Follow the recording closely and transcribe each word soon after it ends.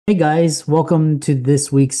Hey guys, welcome to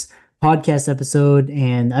this week's podcast episode.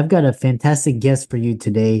 And I've got a fantastic guest for you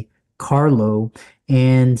today, Carlo.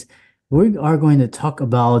 And we are going to talk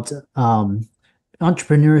about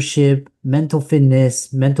entrepreneurship, mental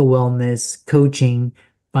fitness, mental wellness, coaching,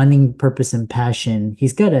 finding purpose and passion.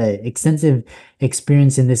 He's got an extensive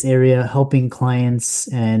experience in this area, helping clients.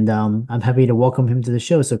 And I'm happy to welcome him to the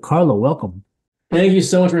show. So, Carlo, welcome. Thank you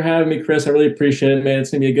so much for having me, Chris. I really appreciate it, man.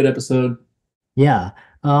 It's gonna be a good episode. Yeah.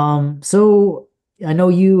 So I know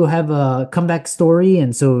you have a comeback story,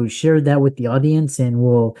 and so share that with the audience and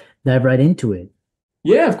we'll dive right into it.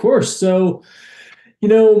 Yeah, of course.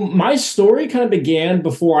 My story kind of began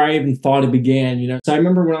before I even thought it began. So I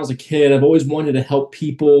remember when I was a kid, I've always wanted to help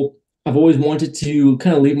people. I've always wanted to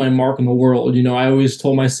kind of leave my mark on the world. I always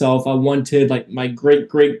told myself I wanted like my great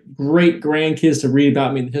grandkids to read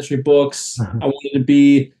about me in the history books. Uh-huh. I wanted to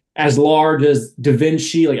be as large as Da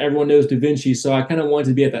Vinci, like everyone knows Da Vinci. So I kind of wanted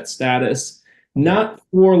to be at that status, Yeah. not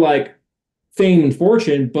for like fame and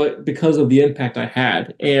fortune, but because of the impact I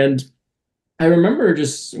had. And I remember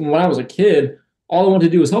just when I was a kid, all I wanted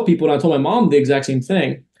to do was help people. And I told my mom the exact same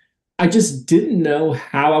thing. I just didn't know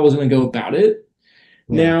how I was going to go about it.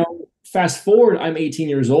 Yeah. Now, fast forward, I'm 18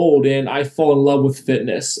 years old and I fall in love with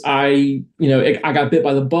fitness. I got bit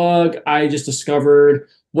by the bug. I just discovered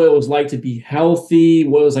what it was like to be healthy,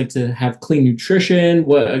 what it was like to have clean nutrition,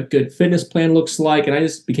 what a good fitness plan looks like. And I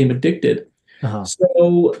just became addicted. Uh-huh.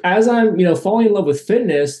 So as I'm, falling in love with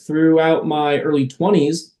fitness throughout my early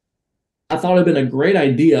 20s, I thought it'd been a great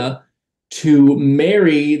idea to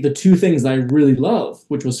marry the two things I really love,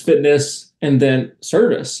 which was fitness and then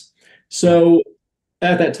service. Yeah. So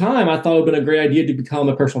at that time, I thought it would have been a great idea to become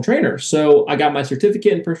a personal trainer. So I got my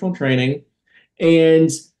certificate in personal training. And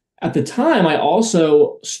at the time, I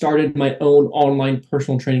also started my own online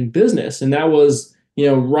personal training business. And that was,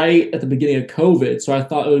 right at the beginning of COVID. So I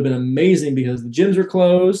thought it would have been amazing because the gyms were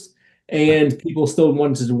closed and people still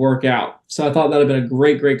wanted to work out. So I thought that would have been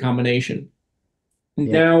a great combination.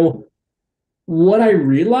 Yeah. Now, what I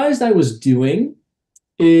realized I was doing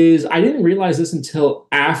is I didn't realize this until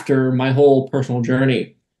after my whole personal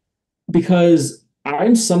journey because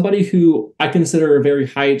I'm somebody who I consider a very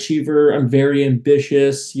high achiever. I'm very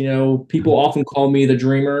ambitious. People Mhm. often call me the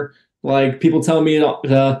dreamer. Like people tell me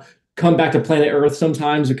to come back to planet Earth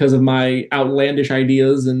sometimes because of my outlandish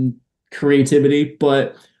ideas and creativity.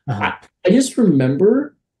 But Uh-huh. I just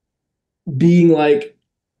remember being like,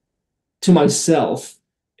 to myself,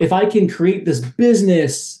 if I can create this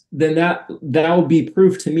business, then that would be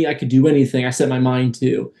proof to me I could do anything I set my mind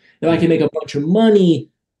to. If I Yeah. can make a bunch of money,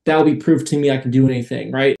 that would be proof to me I can do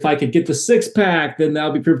anything, right? If I could get the six pack, then that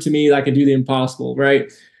would be proof to me that I could do the impossible,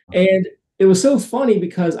 right? And it was so funny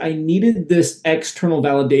because I needed this external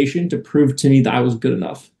validation to prove to me that I was good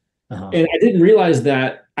enough. Uh-huh. And I didn't realize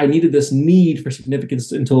that I needed this need for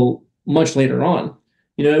significance until much later on.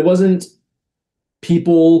 It wasn't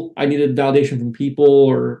people. I needed validation from people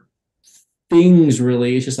or things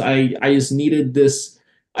really. It's just I just needed this,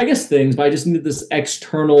 I guess things, but I just needed this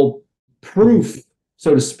external Mhm. proof,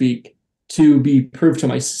 so to speak, to be proof to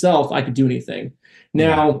myself I could do anything. Yeah.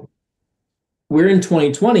 Now we're in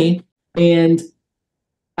 2020 and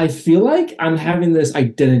I feel like I'm having this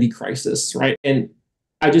identity crisis, right? And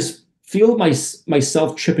I just feel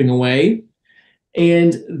myself chipping away.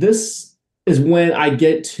 And this is when I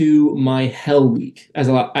get to my hell week, as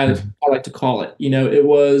Mhm. I like to call it. It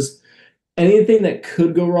was anything that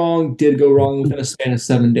could go wrong did go wrong within a span of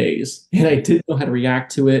 7 days. And I didn't know how to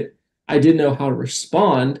react to it. I didn't know how to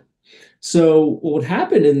respond. So what would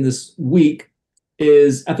happen in this week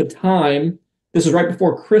is at the time, this was right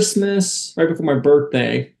before Christmas, right before my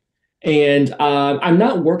birthday. And I'm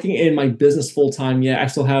not working in my business full time yet. I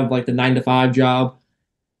still have like the 9 to 5 job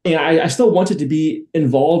and I still wanted to be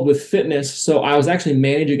involved with fitness. So I was actually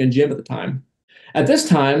managing a gym at the time. At this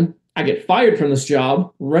time, I get fired from this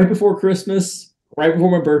job right before Christmas, right before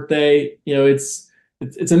my birthday.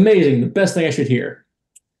 It's amazing. The best thing I should hear.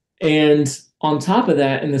 And on top of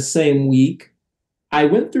that, in the same week, I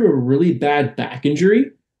went through a really bad back injury.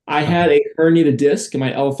 I Uh-huh. had a herniated disc in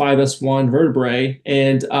my L5S1 vertebrae,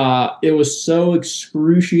 and it was so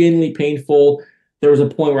excruciatingly painful. There was a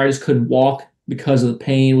point where I just couldn't walk because of the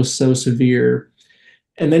pain was so severe.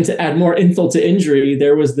 And then to add more insult to injury,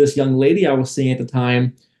 there was this young lady I was seeing at the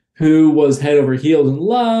time who was head over heels in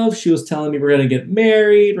love. She was telling me we're going to get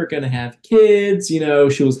married, we're going to have kids. She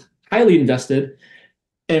was highly invested.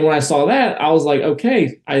 And when I saw that, I was like,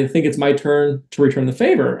 okay, I think it's my turn to return the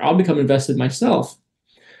favor. I'll become invested myself.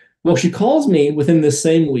 Well, she calls me within this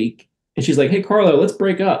same week and she's like, hey, Carlo, let's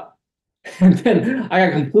break up. And then I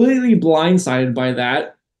got completely blindsided by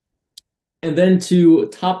that. And then to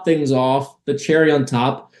top things off, the cherry on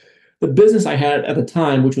top, the business I had at the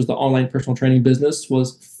time, which was the online personal training business,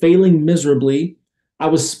 was failing miserably. I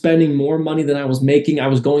was spending more money than I was making. I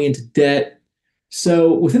was going into debt.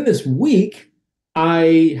 So within this week,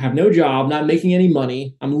 I have no job, not making any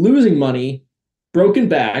money. I'm losing money, broken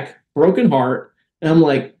back, broken heart. And I'm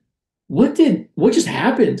like, what just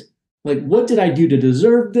happened? Like, what did I do to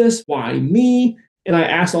deserve this? Why me? And I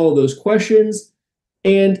asked all of those questions.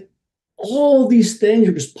 And all these things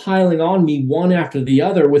are just piling on me one after the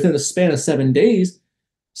other within the span of 7 days.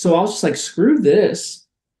 So I was just like, screw this.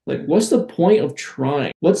 Like, what's the point of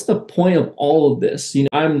trying? What's the point of all of this?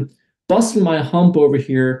 I'm busting my hump over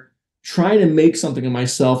here trying to make something of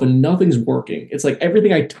myself and nothing's working. It's like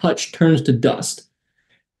everything I touch turns to dust.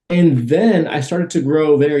 And then I started to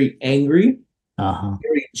grow very angry, Uh-huh.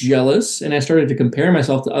 very jealous, and I started to compare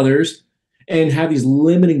myself to others and have these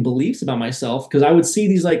limiting beliefs about myself because I would see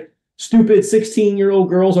these like stupid 16-year-old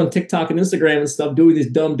girls on TikTok and Instagram and stuff doing these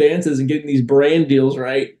dumb dances and getting these brand deals,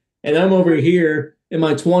 right? And I'm over here in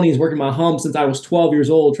my 20s working my hump since I was 12 years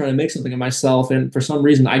old trying to make something of myself. And for some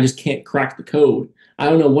reason, I just can't crack the code. I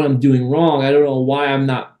don't know what I'm doing wrong. I don't know why I'm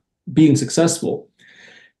not being successful.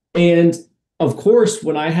 And of course,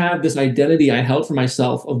 when I have this identity I held for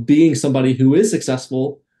myself of being somebody who is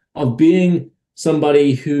successful, of being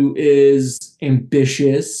somebody who is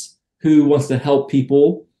ambitious, who wants to help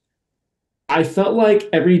people, I felt like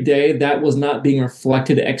every day that was not being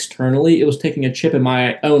reflected externally. It was taking a chip in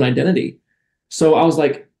my own identity. So I was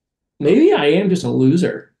like, maybe I am just a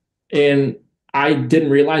loser. And I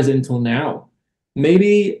didn't realize it until now.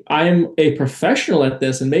 Maybe I'm a professional at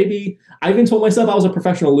this. And maybe I even told myself I was a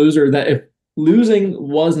professional loser, that if losing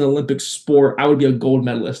was an Olympic sport, I would be a gold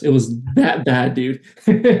medalist. It was that bad, dude.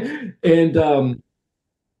 And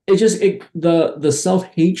it just the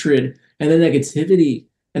self-hatred and the negativity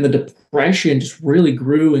and the depression just really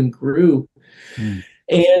grew and grew. Mm.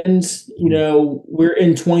 And we're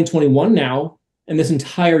in 2021 now, and this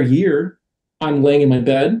entire year I'm laying in my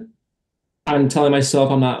bed, I'm telling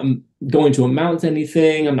myself I'm going to amount to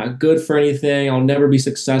anything, I'm not good for anything, I'll never be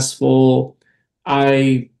successful.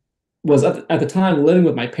 I was at the time living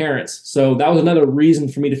with my parents, so that was another reason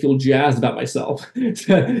for me to feel jazzed about myself.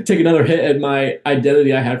 Take another hit at my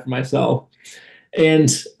identity I had for myself. And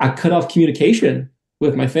I cut off communication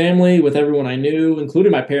with my family, with everyone I knew,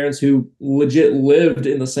 including my parents who legit lived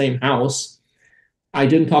in the same house. I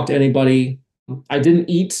didn't talk to anybody. I didn't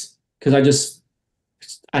eat because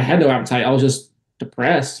I had no appetite. I was just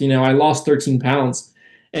depressed. I lost 13 pounds.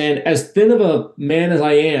 And as thin of a man as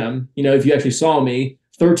I am, if you actually saw me,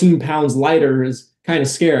 13 pounds lighter is kind of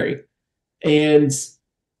scary. And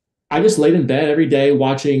I just laid in bed every day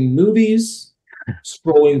watching movies,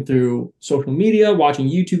 scrolling through social media, watching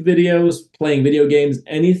YouTube videos, playing video games,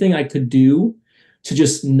 anything I could do to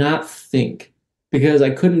just not think because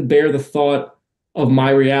I couldn't bear the thought of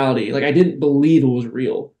my reality. Like I didn't believe it was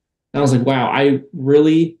real. And I was like, wow, I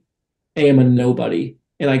really am a nobody.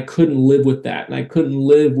 And I couldn't live with that. And I couldn't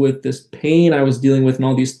live with this pain I was dealing with and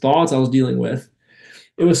all these thoughts I was dealing with.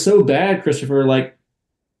 It was so bad, Christopher. Like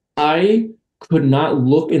I could not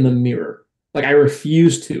look in the mirror. Like I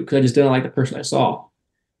refused to because I just didn't like the person I saw.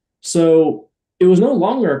 So it was no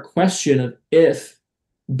longer a question of if,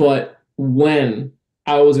 but when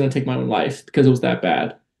I was going to take my own life because it was that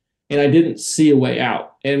bad. And I didn't see a way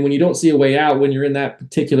out. And when you don't see a way out, when you're in that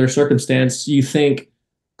particular circumstance, you think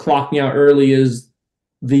clocking out early is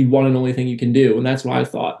the one and only thing you can do. And that's what I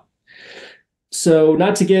thought. So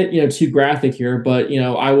not to get, too graphic here, but,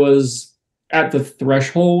 I was at the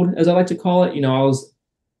threshold, as I like to call it.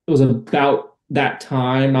 It was about that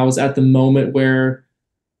time. I was at the moment where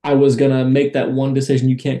I was going to make that one decision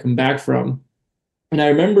you can't come back from. And I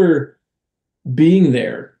remember being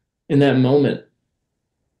there in that moment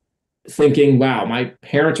thinking, wow, my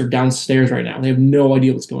parents are downstairs right now. They have no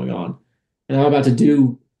idea what's going on. And I'm about to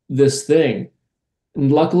do this thing.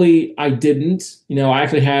 And luckily, I didn't. I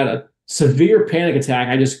actually had a severe panic attack.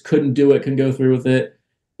 I just couldn't do it, couldn't go through with it.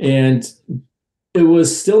 And it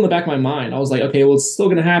was still in the back of my mind. I was like, okay, well, it's still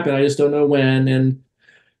going to happen. I just don't know when. And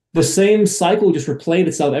the same cycle just replayed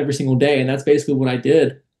itself every single day. And that's basically what I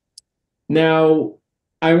did. Now,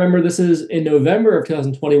 I remember this is in November of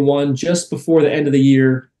 2021, just before the end of the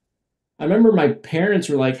year. I remember my parents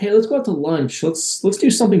were like, hey, let's go out to lunch. Let's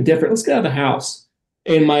do something different. Let's get out of the house.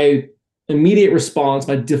 And my immediate response,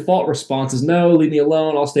 my default response is no, leave me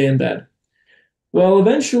alone. I'll stay in bed. Well,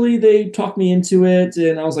 eventually they talked me into it.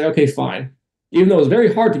 And I was like, okay, fine. Even though it was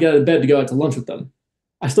very hard to get out of bed to go out to lunch with them,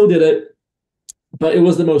 I still did it. But it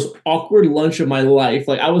was the most awkward lunch of my life.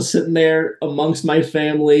 Like I was sitting there amongst my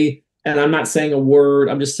family, And I'm not saying a word.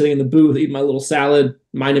 I'm just sitting in the booth, eating my little salad,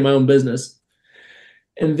 minding my own business.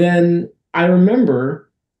 And then I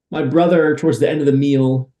remember my brother, towards the end of the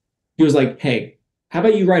meal, he was like, "Hey, how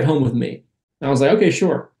about you ride home with me?" And I was like, "Okay,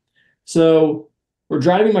 sure." So we're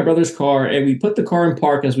driving my brother's car and we put the car in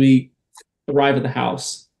park as we arrive at the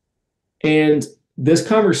house. And this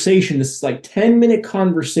conversation, this like 10-minute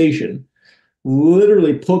conversation,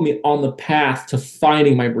 literally put me on the path to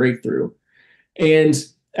finding my breakthrough. And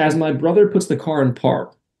as my brother puts the car in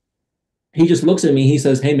park, he just looks at me. He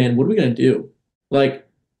says, "Hey, man, what are we going to do? Like,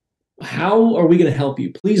 how are we going to help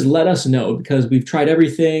you? Please let us know because we've tried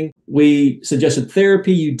everything. We suggested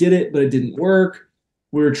therapy. You did it, but it didn't work.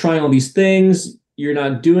 We were trying all these things. You're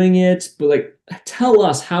not doing it. But like, tell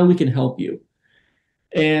us how we can help you."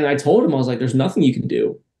 And I told him, I was like, "There's nothing you can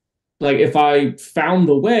do. Like, if I found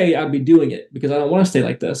the way, I'd be doing it because I don't want to stay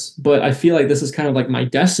like this. But I feel like this is kind of like my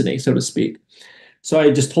destiny, so to speak." So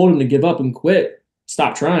I just told him to give up and quit,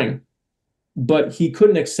 stop trying. But he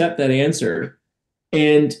couldn't accept that answer.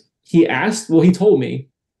 And he asked, well, he told me,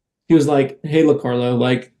 he was like, "Hey, look, Carlo,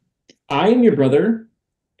 like, I am your brother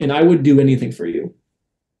and I would do anything for you.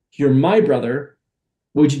 You're my brother.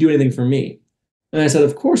 Would you do anything for me?" And I said,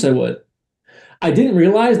 "Of course I would." I didn't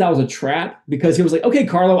realize that was a trap because he was like, "Okay,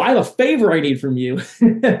 Carlo, I have a favor I need from you."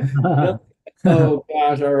 Oh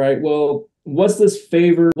gosh, all right. Well, what's this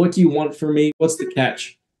favor? What do you want from me? What's the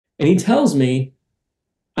catch? And he tells me,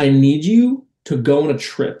 "I need you to go on a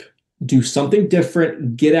trip, do something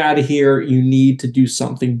different, get out of here. You need to do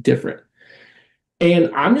something different." And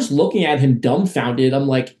I'm just looking at him dumbfounded. I'm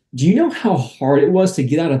like, "Do you know how hard it was to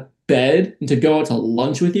get out of bed and to go out to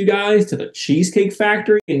lunch with you guys to the Cheesecake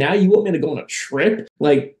Factory? And now you want me to go on a trip?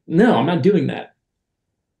 Like, no, I'm not doing that."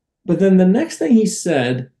 But then the next thing he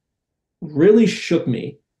said really shook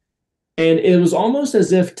me. And it was almost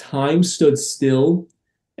as if time stood still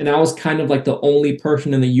and I was kind of like the only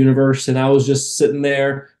person in the universe. And I was just sitting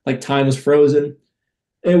there like time was frozen.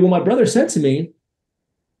 And what my brother said to me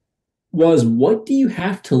was, "What do you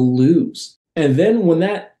have to lose?" And then when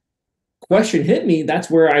that question hit me, that's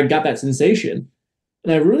where I got that sensation.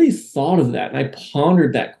 And I really thought of that and I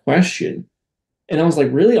pondered that question. And I was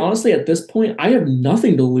like, really, honestly, at this point, I have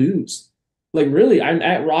nothing to lose. Like, really, I'm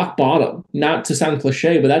at rock bottom. Not to sound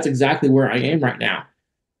cliche, but that's exactly where I am right now.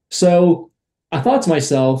 So I thought to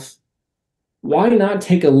myself, why not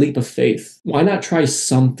take a leap of faith? Why not try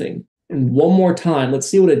something? And one more time, let's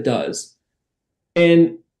see what it does.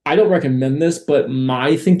 And I don't recommend this, but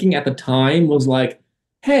my thinking at the time was like,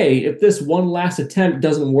 hey, if this one last attempt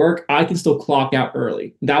doesn't work, I can still clock out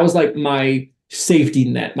early. That was like my safety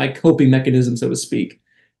net, my coping mechanism, so to speak.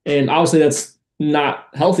 And obviously, that's not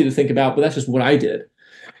healthy to think about, but that's just what I did.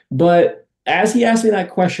 But as he asked me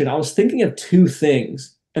that question, I was thinking of two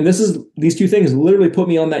things. And these two things literally put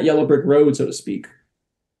me on that yellow brick road, so to speak.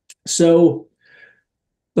 So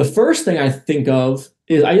the first thing I think of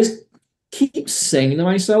is I just keep saying to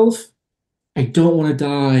myself, "I don't want to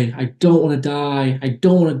die. I don't want to die. I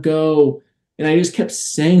don't want to go." And I just kept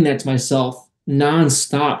saying that to myself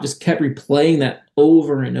nonstop, just kept replaying that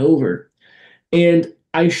over and over. And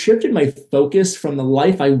I shifted my focus from the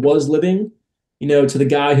life I was living, to the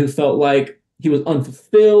guy who felt like he was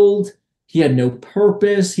unfulfilled. He had no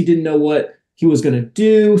purpose. He didn't know what he was going to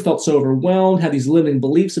do, felt so overwhelmed, had these limiting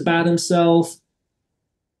beliefs about himself.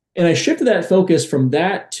 And I shifted that focus from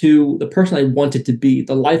that to the person I wanted to be,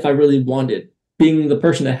 the life I really wanted, being the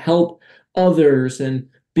person to help others and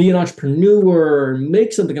be an entrepreneur,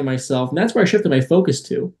 make something of myself. And that's where I shifted my focus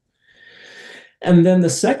to. And then the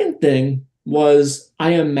second thing was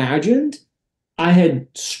I imagined I had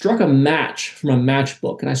struck a match from a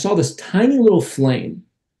matchbook and I saw this tiny little flame.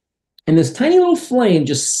 And this tiny little flame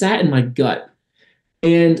just sat in my gut.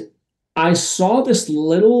 And I saw this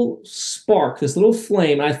little spark, this little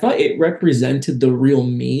flame. And I thought it represented the real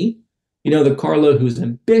me. The Carlo who's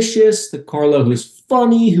ambitious, the Carlo who's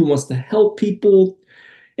funny, who wants to help people.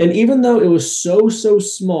 And even though it was so, so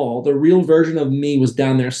small, the real version of me was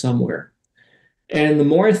down there somewhere. And the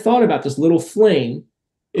more I thought about this little flame,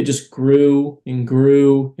 it just grew and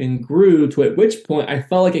grew and grew to at which point I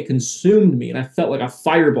felt like it consumed me and I felt like a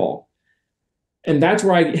fireball. And that's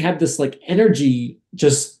where I had this like energy,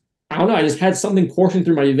 just, I don't know, I just had something coursing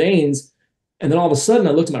through my veins. And then all of a sudden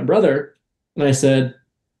I looked at my brother and I said,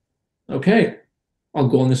 "Okay, I'll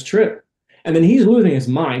go on this trip." And then he's losing his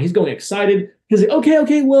mind. He's going excited. He's like,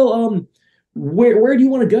 "Okay, well, where do you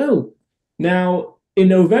want to go?" Now, in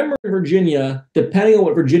November in Virginia, depending on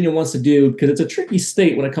what Virginia wants to do, because it's a tricky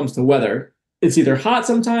state when it comes to weather, it's either hot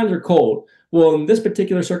sometimes or cold. Well, in this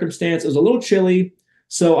particular circumstance, it was a little chilly.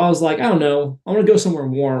 So I was like, I don't know. I want to go somewhere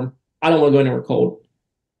warm. I don't want to go anywhere cold.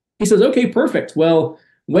 He says, okay, perfect. Well,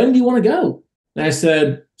 when do you want to go? And I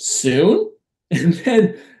said, soon. And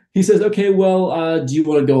then he says, okay, well, do you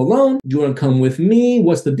want to go alone? Do you want to come with me?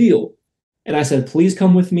 What's the deal? And I said, please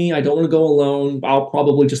come with me. I don't want to go alone. I'll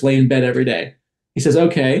probably just lay in bed every day. He says,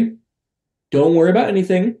 okay, don't worry about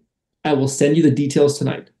anything. I will send you the details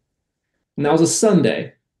tonight. And that was a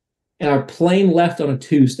Sunday. And our plane left on a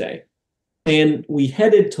Tuesday. And we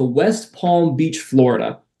headed to West Palm Beach,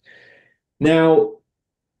 Florida. Now,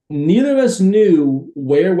 neither of us knew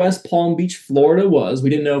where West Palm Beach, Florida was. We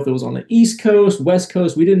didn't know if it was on the East Coast, West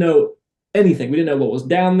Coast. We didn't know anything. We didn't know what was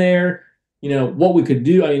down there, what we could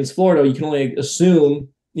do. I mean, it's Florida. You can only assume,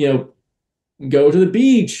 go to the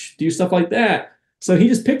beach, do stuff like that. So he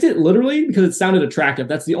just picked it literally because it sounded attractive.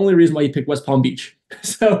 That's the only reason why he picked West Palm Beach.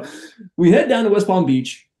 So we head down to West Palm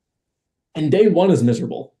Beach, and day one is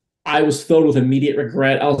miserable. I was filled with immediate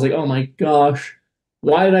regret. I was like, oh my gosh,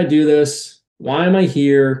 why did I do this? Why am I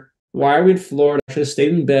here? Why are we in Florida? I should have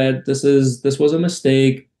stayed in bed. This was a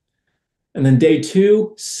mistake. And then day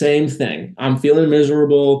two, same thing. I'm feeling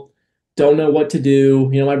miserable. Don't know what to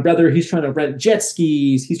do. My brother, he's trying to rent jet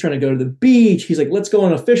skis. He's trying to go to the beach. He's like, let's go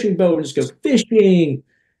on a fishing boat and just go fishing.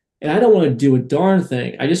 And I don't want to do a darn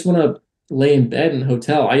thing. I just want to lay in bed in a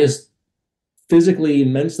hotel. I just physically,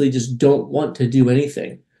 mentally just don't want to do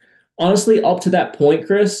anything. Honestly, up to that point,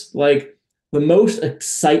 Chris, like the most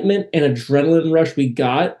excitement and adrenaline rush we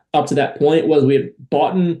got up to that point was we had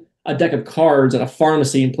bought a deck of cards at a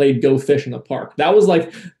pharmacy and played Go Fish in the Park. That was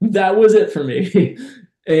it for me.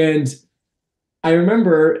 And I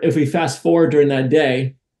remember, if we fast forward during that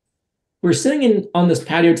day, we're sitting on this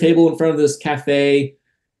patio table in front of this cafe,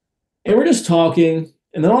 and we're just talking.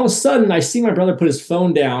 And then all of a sudden, I see my brother put his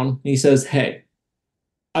phone down, and he says, hey,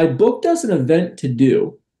 I booked us an event to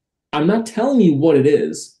do. I'm not telling you what it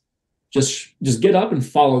is. Just get up and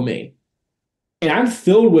follow me. And I'm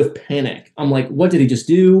filled with panic. I'm like, what did he just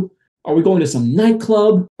do? Are we going to some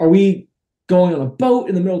nightclub? Are we going on a boat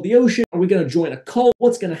in the middle of the ocean? Are we going to join a cult?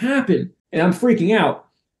 What's going to happen? And I'm freaking out.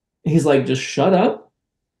 And he's like, just shut up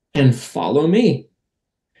and follow me.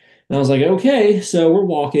 And I was like, okay. So we're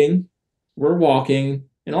walking.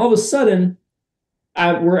 And all of a sudden,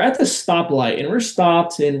 we're at the stoplight, and we're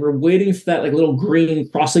stopped, and we're waiting for that little green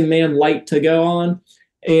crossing man light to go on.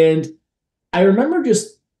 And I remember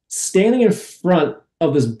just standing in front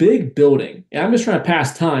of this big building, and I'm just trying to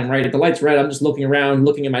pass time, right? If the light's red, I'm just looking around,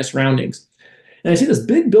 looking at my surroundings. And I see this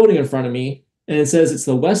big building in front of me, and it says it's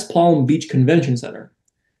the West Palm Beach Convention Center.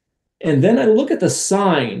 And then I look at the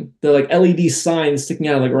sign, the LED sign sticking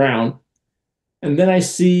out of the ground, and then I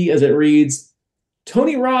see, as it reads,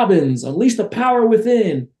 Tony Robbins, unleash the power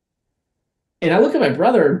within. And I look at my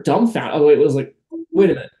brother dumbfounded. Oh, it was like, wait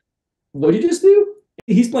a minute. What did you just do?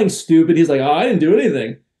 He's playing stupid. He's like, oh, I didn't do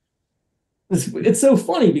anything. It's so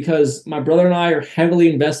funny because my brother and I are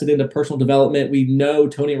heavily invested into personal development. We know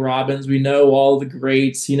Tony Robbins. We know all the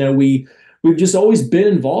greats. We've just always been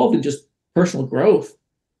involved in just personal growth.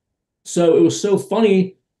 So it was so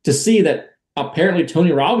funny to see that apparently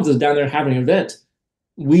Tony Robbins is down there having an event.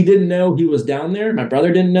 We didn't know he was down there. My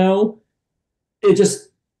brother didn't know.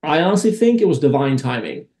 I honestly think it was divine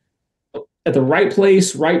timing. At the right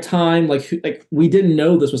place, right time, like we didn't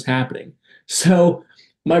know this was happening. So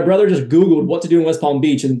my brother just Googled what to do in West Palm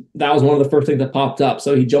Beach, and that was one of the first things that popped up.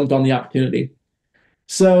 So he jumped on the opportunity.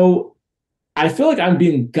 So I feel like I'm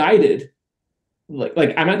being guided.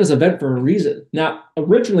 Like I'm at this event for a reason. Now,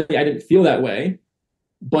 originally I didn't feel that way,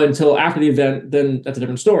 but until after the event, then that's a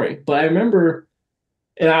different story. But I remember,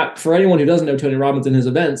 for anyone who doesn't know Tony Robbins and his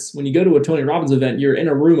events, when you go to a Tony Robbins event, you're in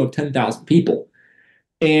a room of 10,000 people.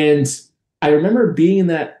 And I remember being in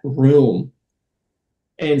that room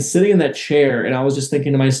and sitting in that chair, and I was just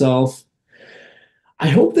thinking to myself, I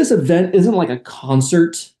hope this event isn't like a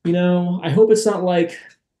concert, I hope it's not like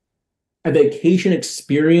a vacation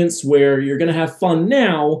experience where you're going to have fun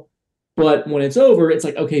now, but when it's over, it's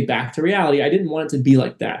like, okay, back to reality. I didn't want it to be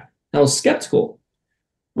like that. I was skeptical.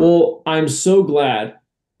 Well, I'm so glad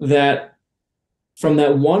that from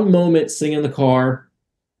that one moment sitting in the car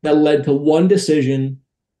that led to one decision,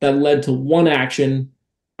 that led to one action,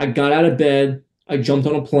 I got out of bed, I jumped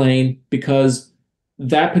on a plane because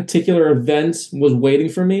that particular event was waiting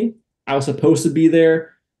for me. I was supposed to be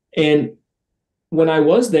there. And when I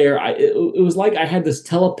was there, it was like I had this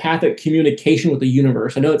telepathic communication with the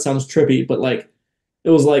universe. I know it sounds trippy, but it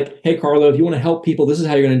was like, hey, Carlo, if you want to help people, this is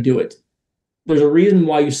how you're going to do it. There's a reason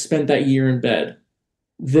why you spent that year in bed.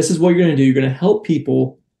 This is what you're going to do. You're going to help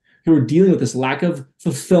people who are dealing with this lack of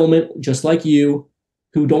fulfillment, just like you,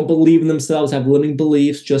 who don't believe in themselves, have limiting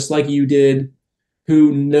beliefs, just like you did,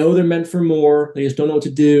 who know they're meant for more. They just don't know what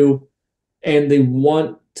to do. And they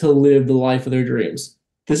want to live the life of their dreams.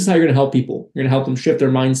 This is how you're going to help people. You're going to help them shift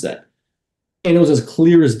their mindset. And it was as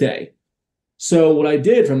clear as day. So what I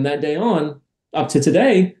did from that day on up to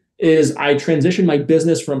today is I transitioned my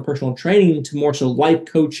business from personal training to more so life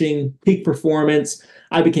coaching, peak performance.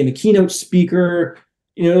 I became a keynote speaker.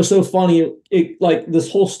 It was so funny. Like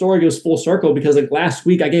this whole story goes full circle because like last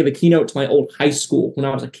week I gave a keynote to my old high school when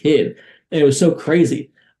I was a kid, and it was so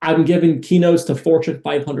crazy. I've been giving keynotes to Fortune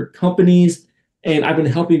 500 companies, and I've been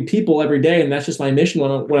helping people every day, and that's just my mission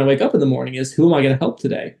when I wake up in the morning is who am I going to help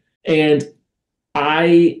today? And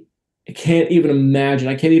I can't even imagine.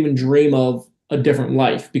 I can't even dream of a different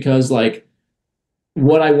life because like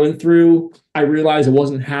what I went through, I realized it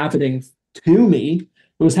wasn't happening to me.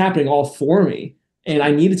 It was happening all for me. And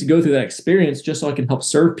I needed to go through that experience just so I can help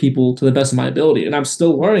serve people to the best of my ability. And I'm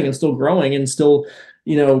still learning and still growing and still,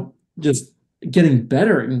 just getting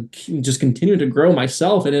better and just continuing to grow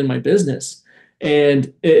myself and in my business. And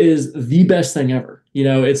it is the best thing ever.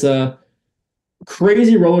 It's a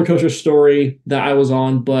crazy roller coaster story that I was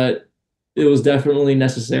on, but it was definitely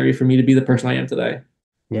necessary for me to be the person I am today.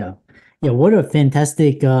 Yeah. Yeah, what a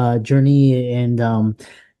fantastic journey. And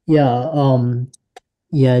yeah,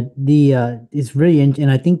 yeah, the it's really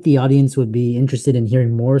and I think the audience would be interested in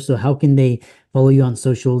hearing more. So how can they follow you on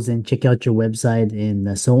socials and check out your website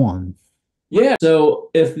and so on? Yeah. So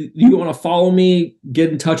if you want to follow me, get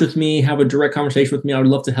in touch with me, have a direct conversation with me, I would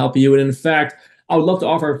love to help you. And in fact, I would love to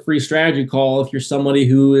offer a free strategy call if you're somebody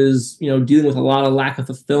who is, dealing with a lot of lack of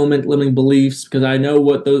fulfillment, limiting beliefs, because I know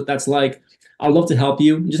what that's like. I'd love to help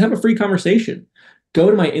you. Just have a free conversation.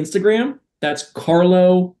 Go to my Instagram. That's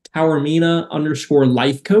Carlo Taormina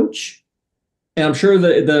 _life coach. And I'm sure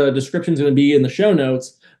the description is going to be in the show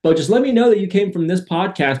notes. But just let me know that you came from this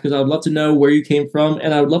podcast because I would love to know where you came from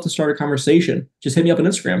and I would love to start a conversation. Just hit me up on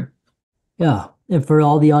Instagram. Yeah. And for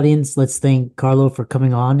all the audience, let's thank Carlo for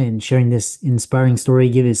coming on and sharing this inspiring story.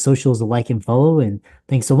 Give his socials a like and follow. And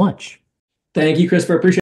thanks so much. Thank you, Christopher. Appreciate it.